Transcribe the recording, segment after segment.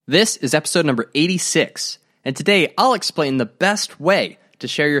This is episode number 86, and today I'll explain the best way to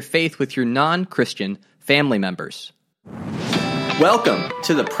share your faith with your non-Christian family members. Welcome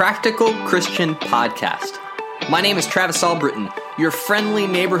to the Practical Christian Podcast. My name is Travis Albritton, your friendly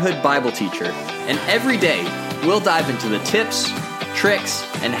neighborhood Bible teacher, and every day we'll dive into the tips, tricks,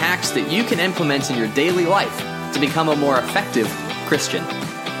 and hacks that you can implement in your daily life to become a more effective Christian.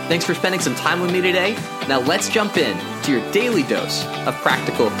 Thanks for spending some time with me today. Now let's jump in to your daily dose of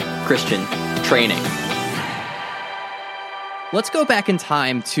practical Christian training. Let's go back in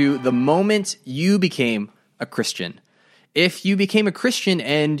time to the moment you became a Christian. If you became a Christian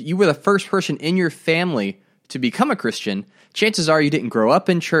and you were the first person in your family to become a Christian, chances are you didn't grow up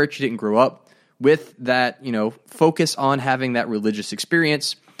in church, you didn't grow up with that, focus on having that religious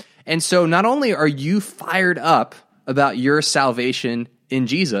experience. And so not only are you fired up about your salvation in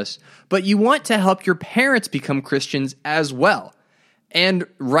Jesus, but you want to help your parents become Christians as well. And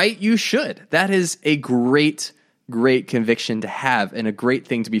right, you should. That is a great conviction to have and a great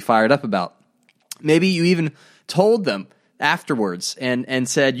thing to be fired up about. Maybe you even told them afterwards and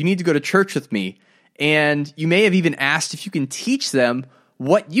said, you need to go to church with me. And you may have even asked if you can teach them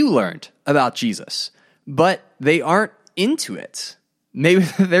what you learned about Jesus, but they aren't into it. Maybe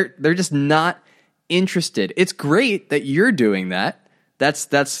they're just not interested. It's great that you're doing that.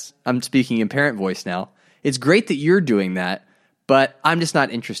 That's I'm speaking in parent voice now. It's great that you're doing that, but I'm just not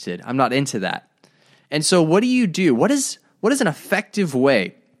interested. I'm not into that. And so what do you do? What is an effective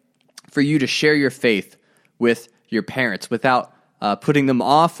way for you to share your faith with your parents without putting them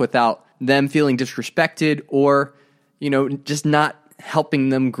off, without them feeling disrespected, or just not helping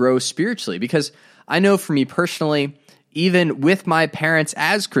them grow spiritually? Because I know for me personally, even with my parents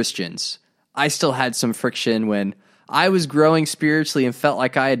as Christians, I still had some friction when I was growing spiritually and felt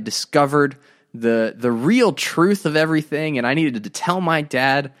like I had discovered the real truth of everything, and I needed to tell my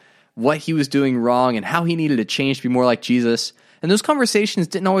dad what he was doing wrong and how he needed to change to be more like Jesus. And those conversations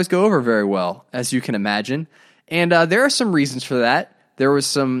didn't always go over very well, as you can imagine. And there are some reasons for that. There was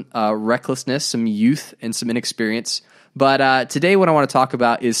some recklessness, some youth, and some inexperience. But today what I want to talk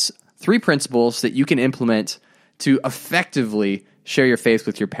about is 3 principles that you can implement to effectively share your faith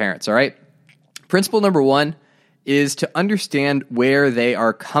with your parents, all right? Principle number 1 is to understand where they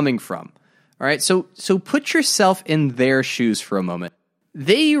are coming from. All right, so put yourself in their shoes for a moment.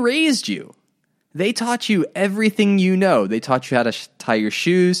 They raised you. They taught you everything you know. They taught you how to tie your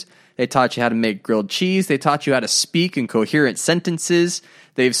shoes. They taught you how to make grilled cheese. They taught you how to speak in coherent sentences.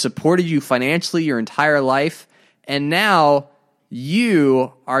 They've supported you financially your entire life. And now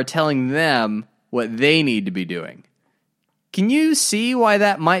you are telling them what they need to be doing. Can you see why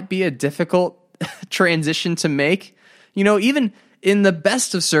that might be a difficult transition to make? Even in the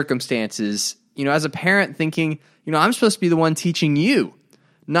best of circumstances, as a parent thinking, I'm supposed to be the one teaching you,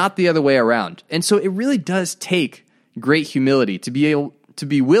 not the other way around. And so it really does take great humility to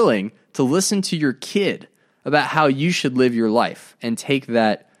be willing to listen to your kid about how you should live your life and take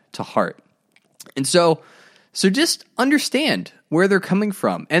that to heart. And so just understand where they're coming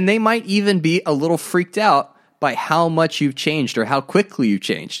from. And they might even be a little freaked out by how much you've changed or how quickly you've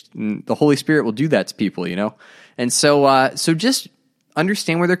changed. And the Holy Spirit will do that to people, And so just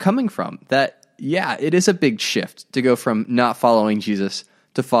understand where they're coming from. That, yeah, it is a big shift to go from not following Jesus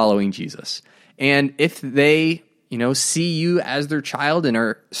to following Jesus. And if they, see you as their child and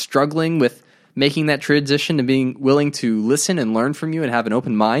are struggling with making that transition to being willing to listen and learn from you and have an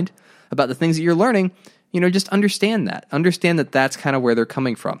open mind about the things that you're learning, just understand that. Understand that that's kind of where they're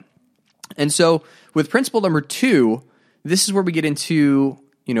coming from. And so with principle number 2, this is where we get into,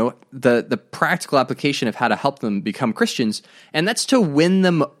 the practical application of how to help them become Christians, and that's to win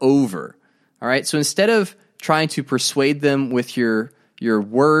them over. All right? So instead of trying to persuade them with your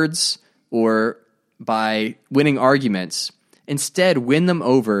words or by winning arguments, instead win them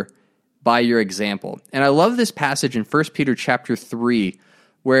over by your example. And I love this passage in 1 Peter chapter 3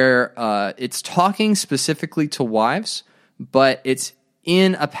 where it's talking specifically to wives, but it's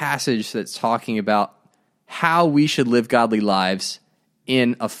in a passage that's talking about how we should live godly lives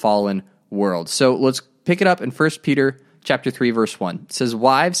in a fallen world. So let's pick it up in 1 Peter chapter 3, verse 1. It says,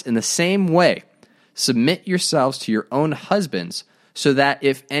 "Wives, in the same way, submit yourselves to your own husbands, so that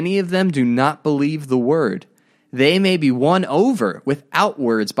if any of them do not believe the word, they may be won over without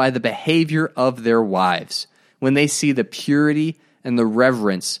words by the behavior of their wives, when they see the purity and the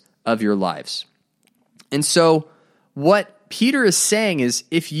reverence of your lives." And so what Peter is saying is,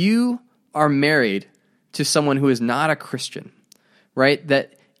 if you are married to someone who is not a Christian, right,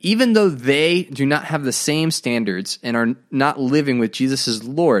 that even though they do not have the same standards and are not living with Jesus as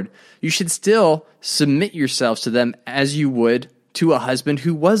Lord, you should still submit yourselves to them as you would to a husband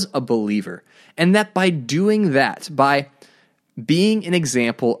who was a believer. And that by doing that, by being an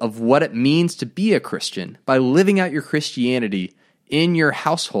example of what it means to be a Christian, by living out your Christianity in your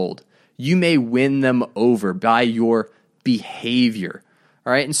household, you may win them over by your behavior.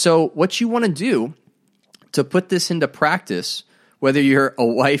 All right. And so what you want to do to put this into practice, whether you're a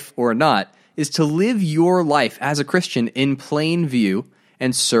wife or not, is to live your life as a Christian in plain view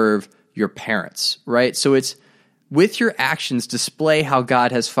and serve your parents, right? So it's with your actions display how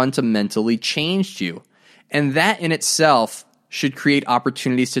God has fundamentally changed you. And that in itself should create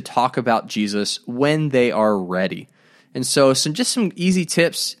opportunities to talk about Jesus when they are ready. And so just some easy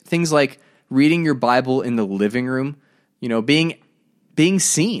tips, things like reading your Bible in the living room, being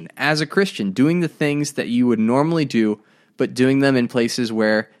seen as a Christian, doing the things that you would normally do, but doing them in places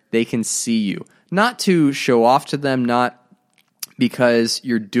where they can see you. Not to show off to them, not because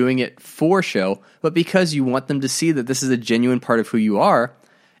you're doing it for show, but because you want them to see that this is a genuine part of who you are,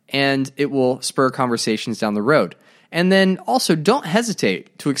 and it will spur conversations down the road. And then also, don't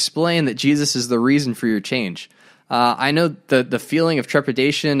hesitate to explain that Jesus is the reason for your change. I know the feeling of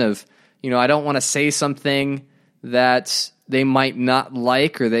trepidation of, I don't want to say something that they might not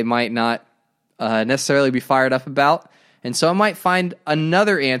like or they might not necessarily be fired up about. And so I might find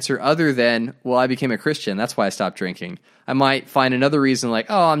another answer other than, well, I became a Christian. That's why I stopped drinking. I might find another reason like,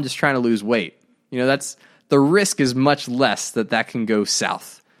 oh, I'm just trying to lose weight. That's the risk is much less that can go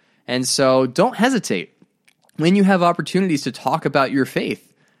south. And so don't hesitate. When you have opportunities to talk about your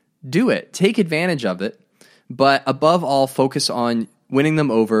faith, do it. Take advantage of it. But above all, focus on winning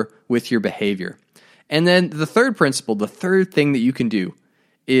them over with your behavior. And then the third principle, the third thing that you can do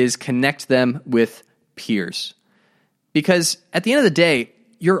is connect them with peers. Because at the end of the day,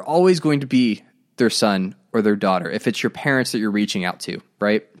 you're always going to be their son or their daughter if it's your parents that you're reaching out to,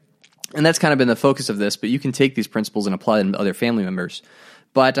 right? And that's kind of been the focus of this, but you can take these principles and apply them to other family members.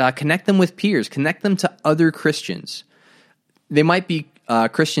 But connect them with peers. Connect them to other Christians. They might be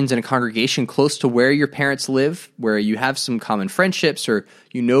Christians in a congregation close to where your parents live, where you have some common friendships or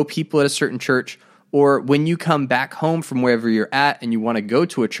people at a certain church. Or when you come back home from wherever you're at and you want to go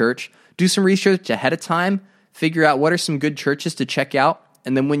to a church, do some research ahead of time. Figure out what are some good churches to check out.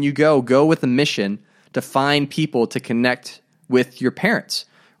 And then when you go with a mission to find people to connect with your parents,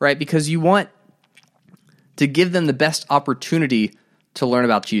 right? Because you want to give them the best opportunity to learn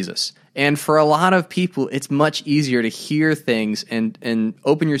about Jesus. And for a lot of people, it's much easier to hear things and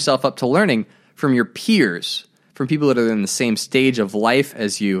open yourself up to learning from your peers, from people that are in the same stage of life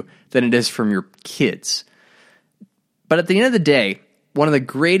as you, than it is from your kids. But at the end of the day, one of the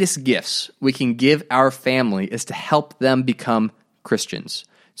greatest gifts we can give our family is to help them become Christians.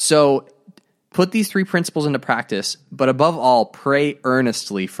 So put these three principles into practice, but above all, pray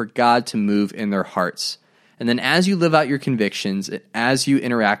earnestly for God to move in their hearts. And then as you live out your convictions, as you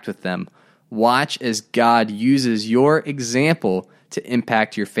interact with them, watch as God uses your example to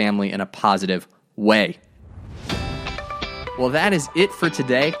impact your family in a positive way. Well, that is it for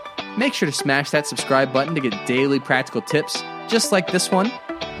today. Make sure to smash that subscribe button to get daily practical tips just like this one.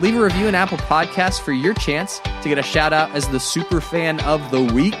 Leave a review in Apple Podcasts for your chance to get a shout out as the super fan of the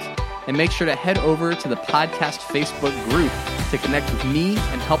week. And make sure to head over to the podcast Facebook group to connect with me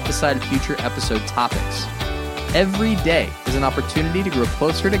and help decide future episode topics. Every day is an opportunity to grow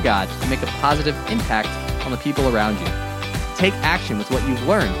closer to God and make a positive impact on the people around you. Take action with what you've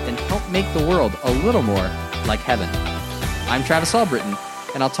learned and help make the world a little more like heaven. I'm Travis Albritton,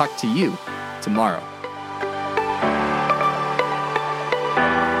 and I'll talk to you tomorrow.